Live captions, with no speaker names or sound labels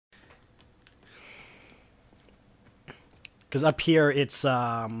Because up here, it's,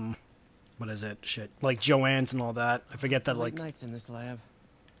 what is it? Shit. Like Joanne's and all that. I forget that, like... Late nights in this lab.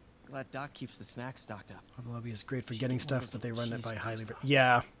 Glad Doc keeps the snacks stocked up. Hobby Lobby is great for getting stuff, but they run it by highly... stuff.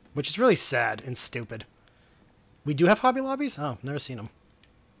 Yeah, which is really sad and stupid. We do have Hobby Lobbies? Oh, never seen them.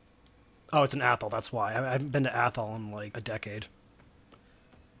 Oh, it's in Athol, that's why. I haven't been to Athol in, like, a decade.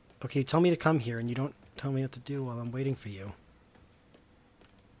 Okay, you tell me to come here, and you don't tell me what to do while I'm waiting for you.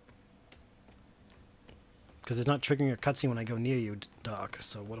 Because it's not triggering a cutscene when I go near you, Doc,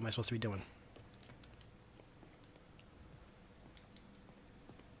 so what am I supposed to be doing?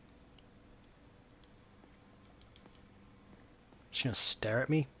 She's gonna stare at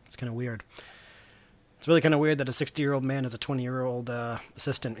me? It's kind of weird. It's really kind of weird that a 60-year-old man has a 20-year-old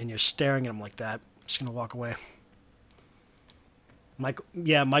assistant and you're staring at him like that. I'm just gonna walk away.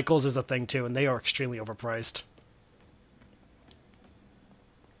 Yeah, Michael's is a thing too, and they are extremely overpriced.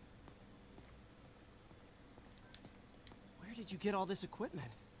 Where did you get all this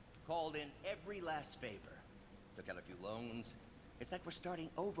equipment? Called in every last favor. Took out a few loans. It's like we're starting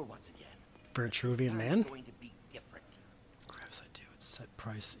over once again. For a Vitruvian man? It's going to be different. Grabs I do, it's set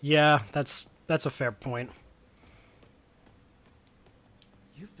price. Yeah, that's a fair point.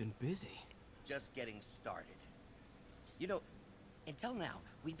 You've been busy. Just getting started. You know, until now,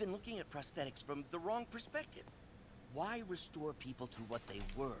 we've been looking at prosthetics from the wrong perspective. Why restore people to what they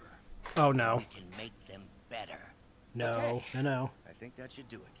were? Oh no. We can make them better. No, Okay. no. I think that should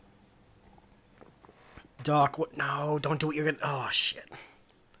do it. Doc, what? No, don't do what you're gonna... Oh, shit.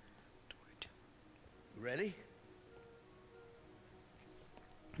 Ready?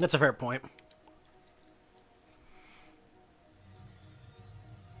 That's a fair point.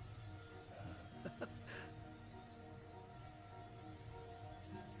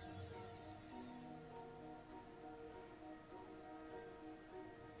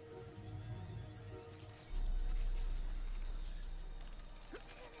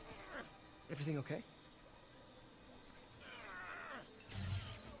 Everything okay?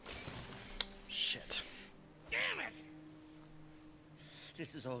 Shit. Damn it!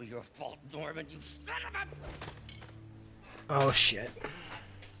 This is all your fault, Norman, you son of a... Oh, shit.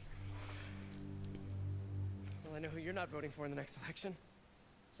 Well, I know who you're not voting for in the next election.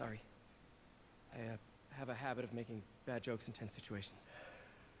 Sorry. I have a habit of making bad jokes in tense situations.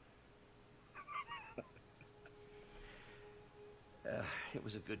 It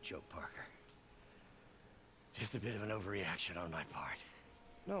was a good joke, Parker. Just a bit of an overreaction on my part.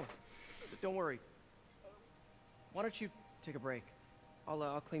 No, don't worry. Why don't you take a break?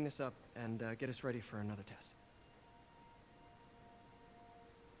 I'll clean this up and get us ready for another test.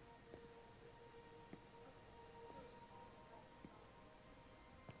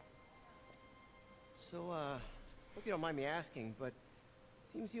 So, hope you don't mind me asking, but it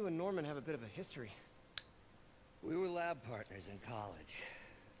seems you and Norman have a bit of a history. We were lab partners in college.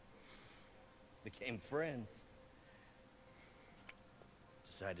 Became friends.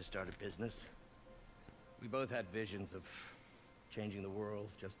 Decided to start a business. We both had visions of changing the world,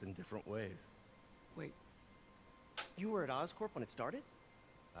 just in different ways. Wait, you were at Oscorp when it started?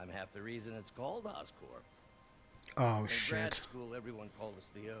 I'm half the reason it's called Oscorp. Oh, In grad shit. school, everyone called us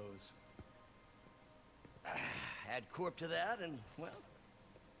the O's. Add Corp to that, and, well,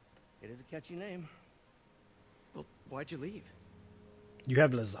 it is a catchy name. Well, why'd you leave? You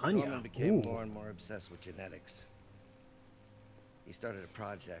have lasagna. Norman became Ooh. more and more obsessed with genetics. He started a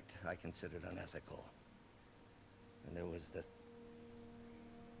project I considered unethical. And there was this...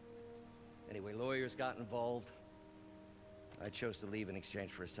 Anyway, lawyers got involved. I chose to leave in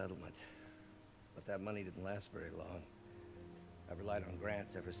exchange for a settlement. But that money didn't last very long. I've relied on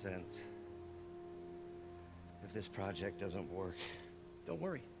grants ever since. If this project doesn't work... Don't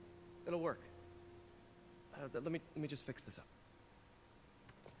worry, it'll work. Let me just fix this up.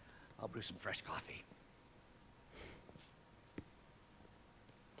 I'll brew some fresh coffee.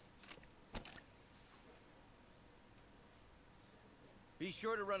 Be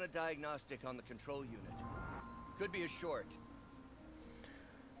sure to run a diagnostic on the control unit. Could be a short.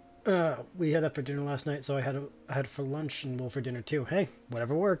 We had that for dinner last night, so I had for lunch and well for dinner too. Hey,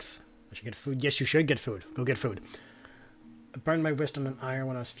 whatever works. I should get food. Yes, you should get food. Go get food. I burned my wrist on an iron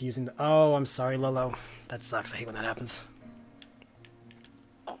when I was fusing the... Oh, I'm sorry, Lolo. That sucks. I hate when that happens.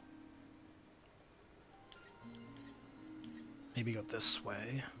 Maybe go this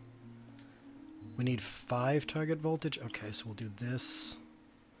way. We need 5 target voltage. Okay, so we'll do this.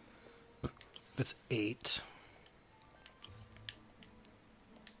 That's 8.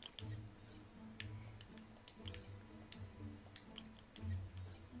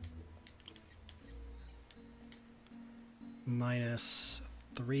 Minus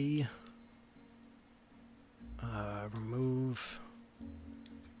 3. Remove.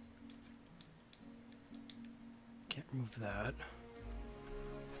 Can't remove that.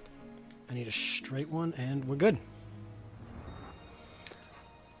 I need a straight one, and we're good.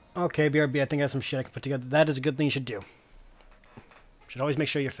 Okay, BRB, I think I have some shit I can put together. That is a good thing you should do. Should always make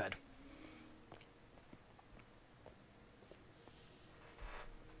sure you're fed.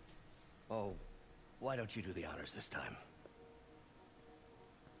 Oh, why don't you do the honors this time?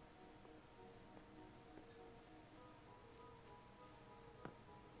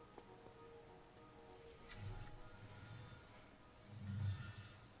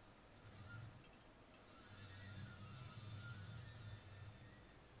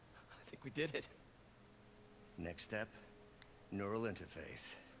 I think we did it. Next step, neural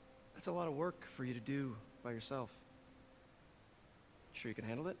interface. That's a lot of work for you to do by yourself. Sure you can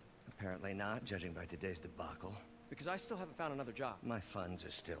handle it? Apparently not, judging by today's debacle. Because I still haven't found another job. My funds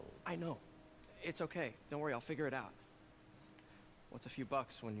are still... I know. It's okay. Don't worry, I'll figure it out. What's a few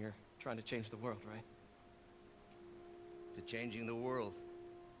bucks when you're trying to change the world, right? to changing the world.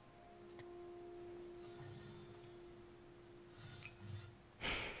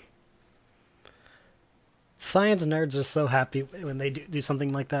 Science nerds are so happy when they do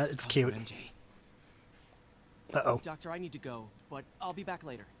something like that. It's cute. Uh-oh. Doctor, I need to go, but I'll be back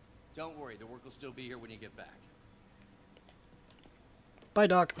later. Don't worry, the work will still be here when you get back. Bye,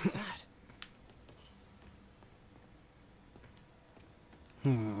 Doc. What's that? I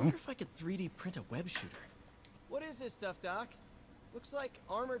wonder if I could 3D print a web shooter. What is this stuff, Doc? Looks like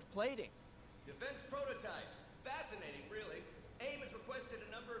armored plating. Defense prototypes. Fascinating, really. AIM has requested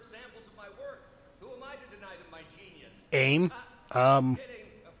a number of samples of my work. Who am I to deny them my genius? AIM?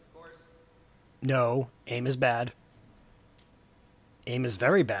 Kidding, of course. No. AIM is bad. AIM is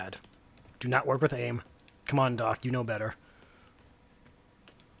very bad. Do not work with AIM. Come on, Doc. You know better.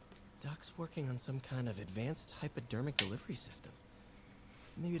 Doc's working on some kind of advanced hypodermic delivery system.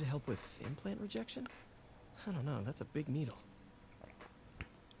 Maybe to help with implant rejection? I don't know. That's a big needle.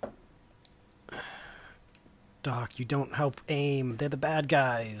 Doc, you don't help AIM. They're the bad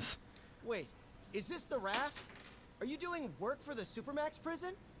guys. Wait, is this the raft? Are you doing work for the Supermax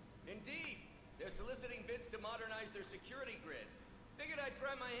prison? Indeed. They're soliciting bids to modernize their security grid. Figured I'd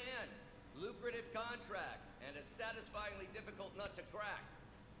try my hand. Lucrative contract, and a satisfyingly difficult nut to crack.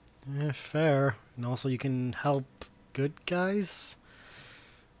 Fair. And also you can help good guys?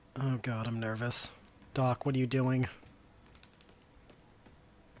 Oh god, I'm nervous. Doc, what are you doing?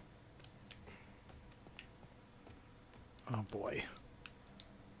 Oh boy.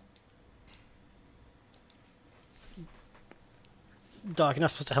 Doc, you're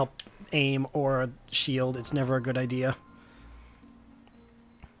not supposed to help AIM or SHIELD. It's never a good idea.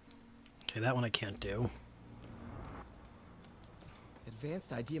 Okay, that one I can't do.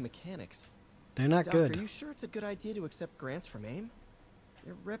 Advanced idea mechanics. They're not Doc, good. Are you sure it's a good idea to accept grants from AIM?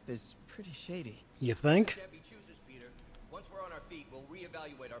 Their rep is pretty shady. You think? Can't be choosers, Peter. Once we're on our feet, we'll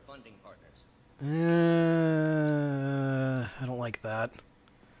reevaluate our funding partners. I don't like that.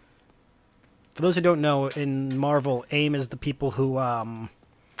 For those who don't know, in Marvel, AIM is the people who,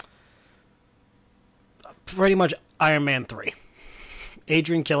 pretty much Iron Man 3.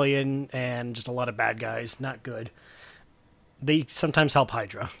 Adrian Killian and just a lot of bad guys. Not good. They sometimes help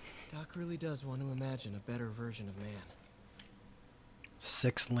Hydra. Doc really does want to imagine a better version of man.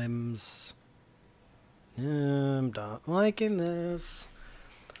 6 limbs. I'm not liking this.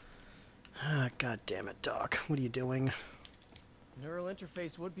 Ah, God damn it, Doc. What are you doing? Neural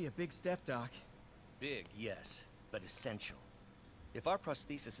interface would be a big step, Doc. Big, yes, but essential. If our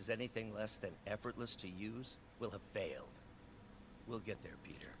prosthesis is anything less than effortless to use, we'll have failed. We'll get there,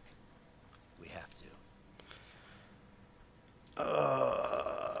 Peter. We have to.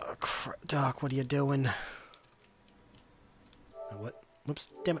 Doc, what are you doing? What? Whoops,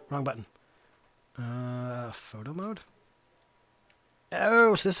 damn it, wrong button. Photo mode?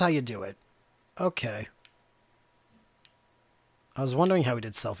 Oh, so this is how you do it. Okay. I was wondering how he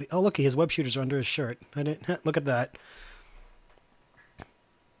did selfie. Oh, look, his web shooters are under his shirt. I didn't look at that.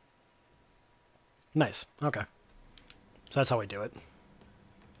 Nice. Okay. So that's how I do it.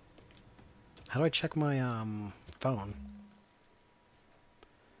 How do I check my phone?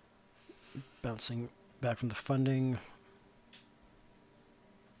 Bouncing back from the funding.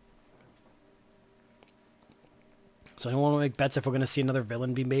 So I don't want to make bets if we're going to see another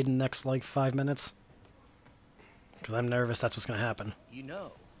villain be made in the next, like, 5 minutes. Because I'm nervous that's what's going to happen. You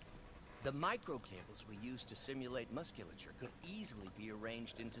know, the microcables we use to simulate musculature could easily be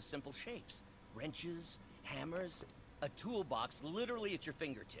arranged into simple shapes. Wrenches, hammers, a toolbox literally at your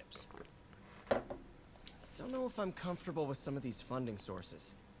fingertips. Don't know if I'm comfortable with some of these funding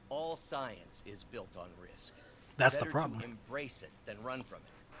sources. All science is built on risk. That's the Better problem. to embrace it than run from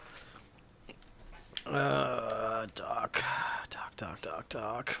it. Doc.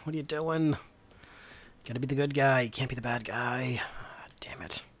 What are you doing? Gotta be the good guy. You can't be the bad guy. Damn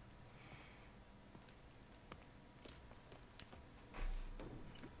it.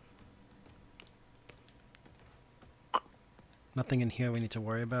 Nothing in here we need to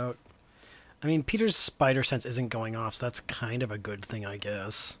worry about. I mean, Peter's spider sense isn't going off, so that's kind of a good thing, I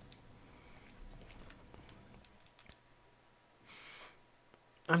guess.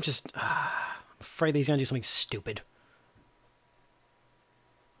 I'm just afraid that he's gonna do something stupid.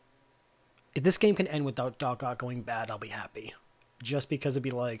 If this game can end without Doc Ock going bad, I'll be happy. Just because it'd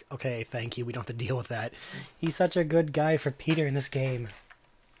be like, okay, thank you, we don't have to deal with that. He's such a good guy for Peter in this game.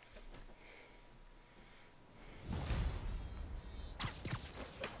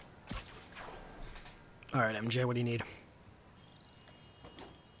 Alright, MJ, what do you need?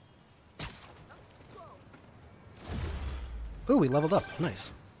 Ooh, we leveled up.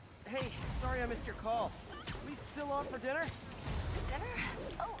 Nice. Hey, sorry I missed your call. We still on for dinner? Dinner?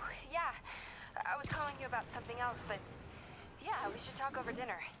 Oh, yeah. I was calling you about something else, but yeah, we should talk over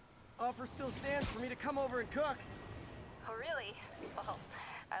dinner. Offer still stands for me to come over and cook. Oh, really? Well,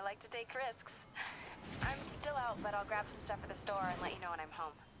 I like to take risks. I'm still out, but I'll grab some stuff at the store and let you know when I'm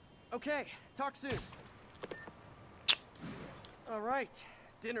home. Okay, talk soon. All right,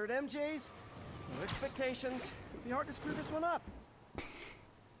 dinner at MJ's. No expectations. It'd be hard to screw this one up.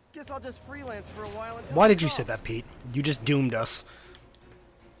 Guess I'll just freelance for a while until. Why did you say that, Pete? You just doomed us.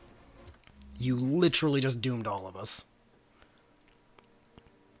 You literally just doomed all of us.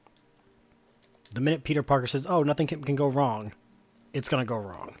 The minute Peter Parker says, oh, nothing can go wrong, it's gonna go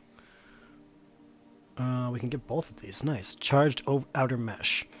wrong. We can get both of these. Nice. Charged outer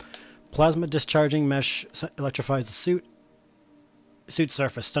mesh. Plasma discharging mesh electrifies the suit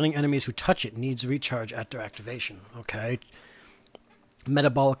surface. Stunning enemies who touch it needs recharge after activation. Okay.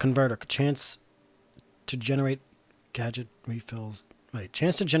 Metabolic converter. Chance to generate gadget refills. Wait.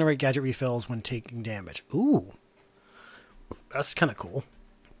 Chance to generate gadget refills when taking damage. Ooh. That's kind of cool.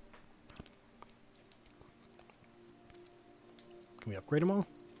 Can we upgrade them all?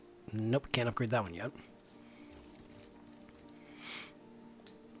 Nope, can't upgrade that one yet.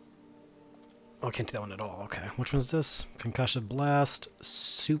 Oh, can't do that one at all. Okay, which one's this? Concussive blast,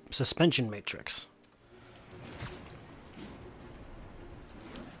 suspension matrix.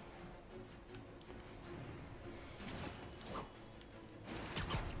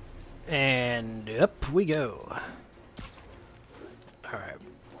 And up we go. All right,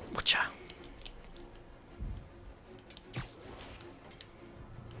 whatcha?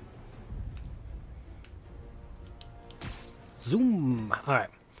 Zoom. All right.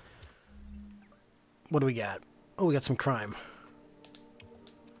 What do we got? Oh, we got some crime.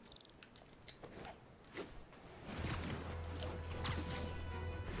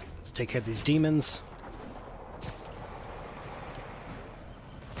 Let's take care of these demons.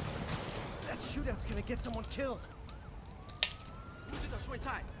 That shootout's gonna get someone killed.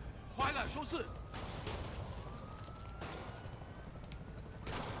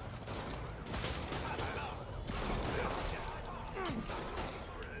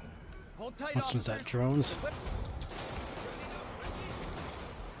 Hold tight, Which one's that? officers. Drones?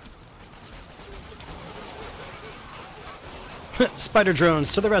 Spider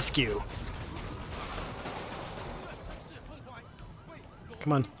drones to the rescue.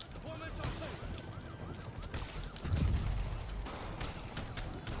 Come on.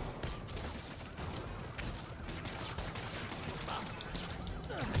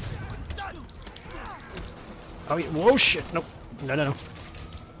 Oh, yeah. Whoa, shit. Nope. No, no, no.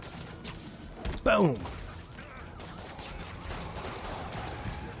 Boom.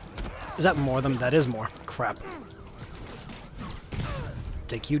 Is that more of them? That is more. Crap.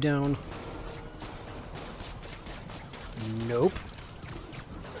 Take you down. Nope.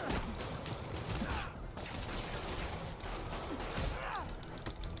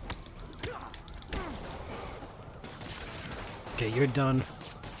 Okay, you're done.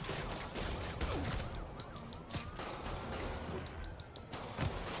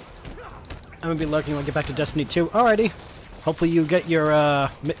 I'm gonna be lurking when I get back to Destiny 2. Alrighty. Hopefully you get your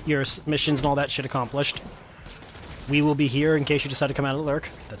missions and all that shit accomplished. We will be here in case you decide to come out of lurk.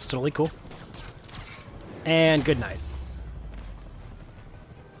 That's totally cool. And good night.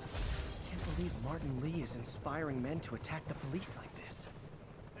 Can't believe Martin Lee is inspiring men to attack the police like this.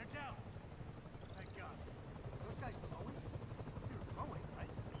 They're down. Thank God. Those guys blowing? They were blowing, right?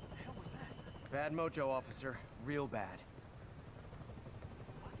 What the hell was that? Bad mojo, officer. Real bad.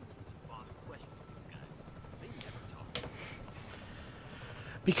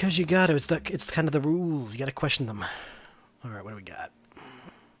 Because you gotta. It's kind of the rules. You gotta question them. All right, what do we got?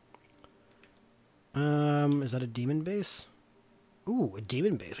 Is that a demon base? Ooh, a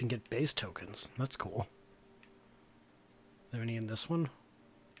demon base. We can get base tokens. That's cool. Are there any in this one?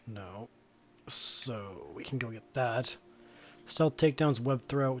 No. So we can go get that. Stealth takedowns, web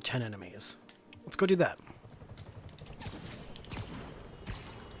throw, 10 enemies. Let's go do that.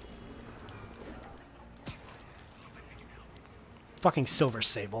 Fucking Silver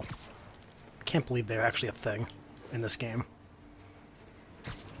Sable. I can't believe they're actually a thing in this game.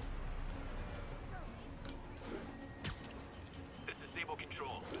 This is Sable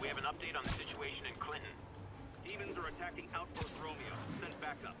Control. We have an update on the situation in Clinton. Demons are attacking Outpost Romeo. Send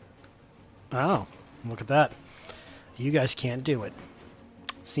backup. Oh, look at that. You guys can't do it.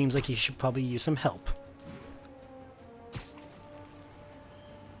 Seems like you should probably use some help.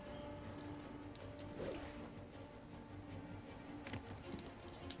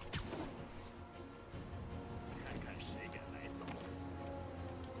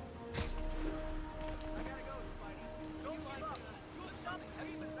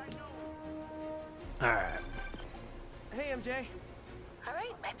 Alright. Hey, MJ. All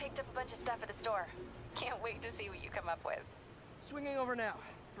right, I picked up a bunch of stuff at the store. Can't wait to see what you come up with. Swinging over now.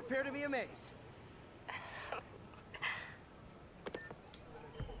 Prepare to be amazed.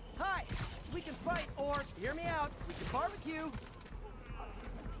 Hi! We can fight, or, hear me out, we can barbecue.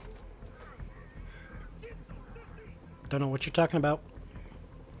 Don't know what you're talking about.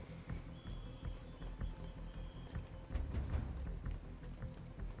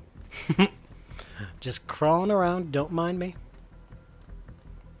 Just crawling around, don't mind me.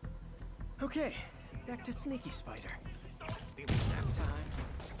 Okay, back to Sneaky Spider. Nap time.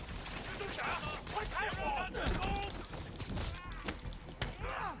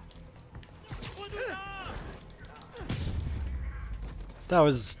 That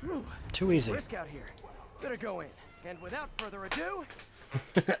was too easy. Risk out here. Better go in. And without further ado...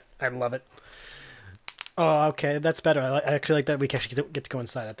 I love it. Oh, okay, that's better. I actually like that we can actually get to go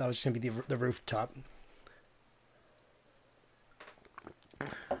inside. I thought it was just going to be the rooftop.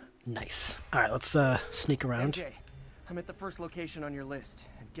 Nice. All right, let's sneak around. MJ, I'm at the first location on your list.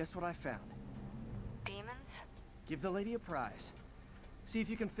 And guess what I found? Demons? Give the lady a prize. See if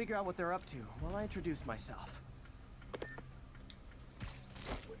you can figure out what they're up to while I introduce myself.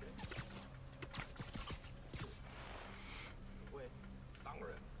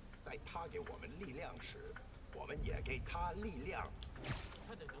 在他给我们力量时，我们也给他力量。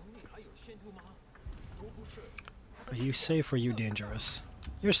他的能力还有限度吗？都不是。 Are you safe or are you dangerous?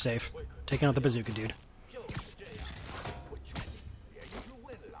 You're safe. Taking out the bazooka dude. 就是这样，我劝你别一直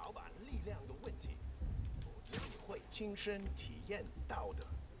问老板力量的问题，否则你会亲身体验到的。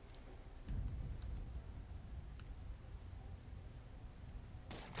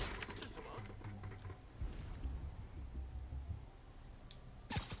是什么？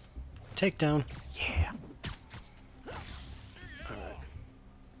 Takedown. Yeah.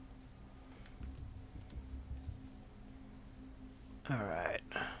 All right.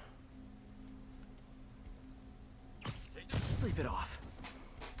 Sleep it off.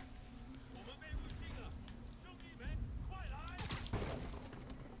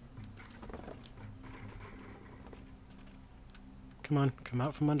 Come on, come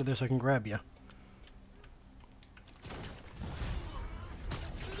out from under there so I can grab you.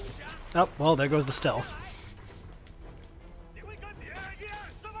 Oh, well, there goes the stealth.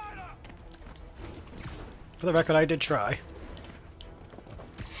 For the record, I did try.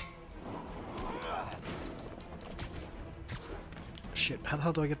 Shit, how the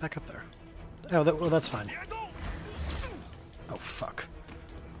hell do I get back up there? Oh, well, that's fine. Oh, fuck.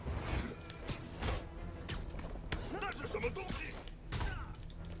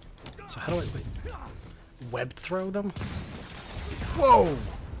 So how do I... Wait, web throw them? Whoa!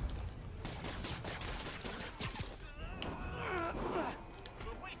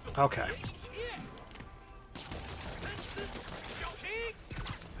 Okay.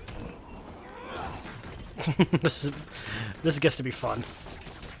 This gets to be fun.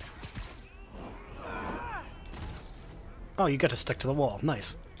 Oh, you got to stick to the wall.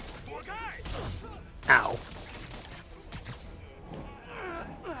 Nice. Ow.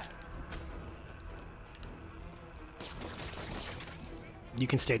 You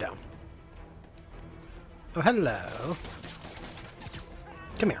can stay down. Oh, hello.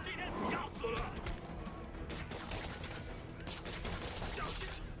 Come here.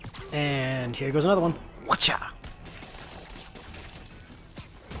 And here goes another one. Whatcha?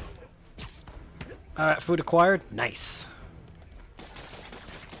 Alright, food acquired. Nice.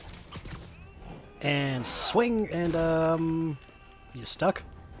 And swing and, you stuck?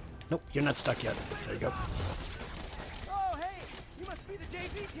 Nope, you're not stuck yet. There you go. Oh, hey! You must be the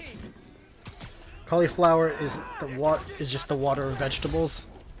JV team! Cauliflower is just the water of vegetables.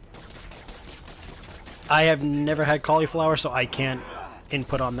 I have never had cauliflower, so I can't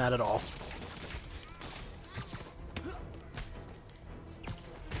input on that at all.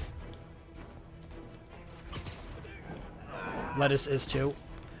 Lettuce is too.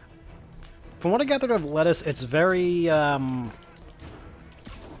 From what I gathered of lettuce, it's very, I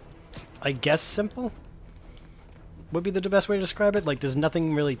guess simple? Would be the best way to describe it. Like, there's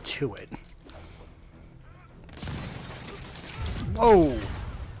nothing really to it. Whoa!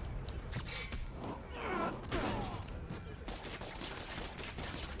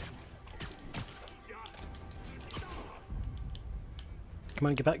 Come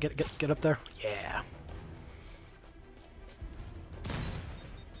on, get back, get up there. Yeah.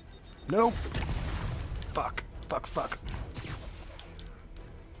 Nope. Fuck. Fuck, fuck.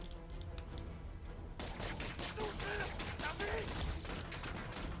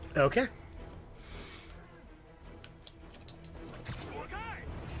 Okay.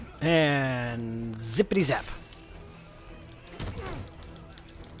 And zippity zap.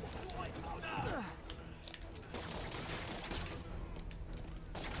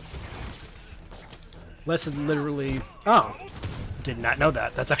 Les is literally... Oh. Did not know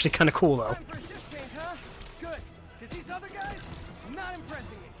that. That's actually kind of cool, though. Time for a shift change, huh? Good. Because these other guys, not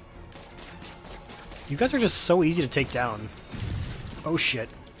impressing me. You guys are just so easy to take down. Oh, shit.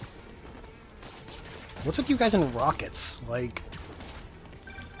 What's with you guys in rockets? Like...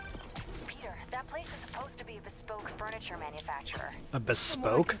 Peter, that place is supposed to be a bespoke furniture manufacturer. A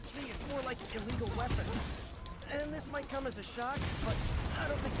bespoke? From what I can see, it's more like an illegal weapon. And this might come as a shock, but I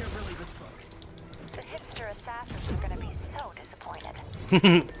don't think they're really bespoke. The hipster assassins are gonna be so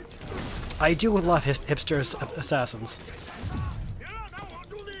disappointed. I do love hipster assassins.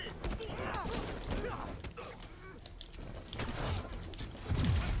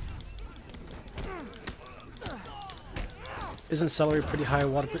 Isn't celery pretty high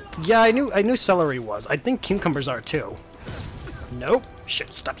water? Yeah, I knew celery was. I think cucumbers are too. Nope.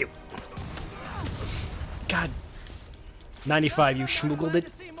 Shit, stop you. God. 95, you schmoogled it.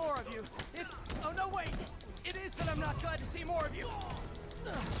 Oh no, wait! It is that I'm not glad to see more of you!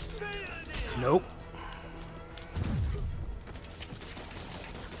 Nope.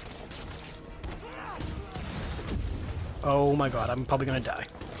 Oh my god, I'm probably gonna die.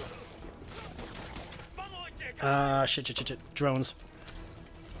 Shit. Drones.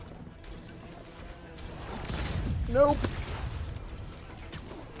 Nope.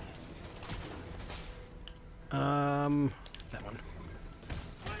 That one.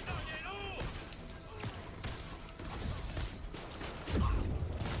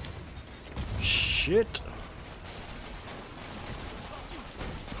 Shit.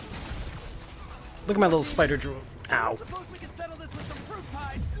 Look at my little spider drone. Ow. Suppose we can settle this with some fruit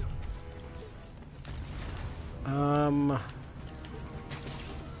pies.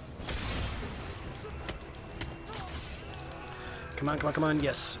 Come on,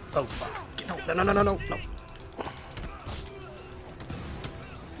 yes. Oh, fuck. No.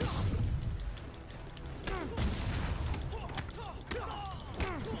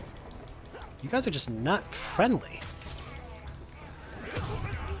 You guys are just not friendly.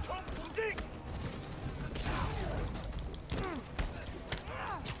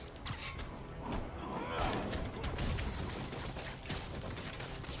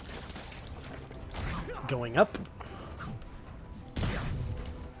 Going up.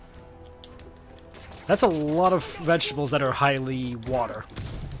 That's a lot of vegetables that are highly water.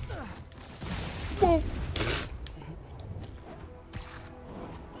 Whoa.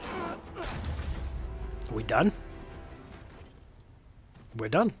 Are we done? We're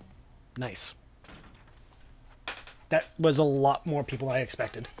done. Nice. That was a lot more people than I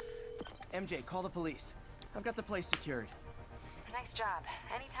expected. MJ, call the police. I've got the place secured. Nice job.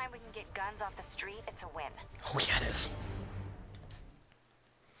 Anytime we can get guns off the street, it's a win. Oh yeah, it is.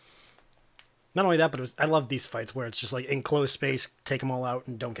 Not only that, but I love these fights where it's just like enclosed space, take them all out,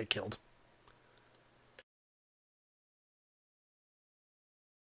 and don't get killed.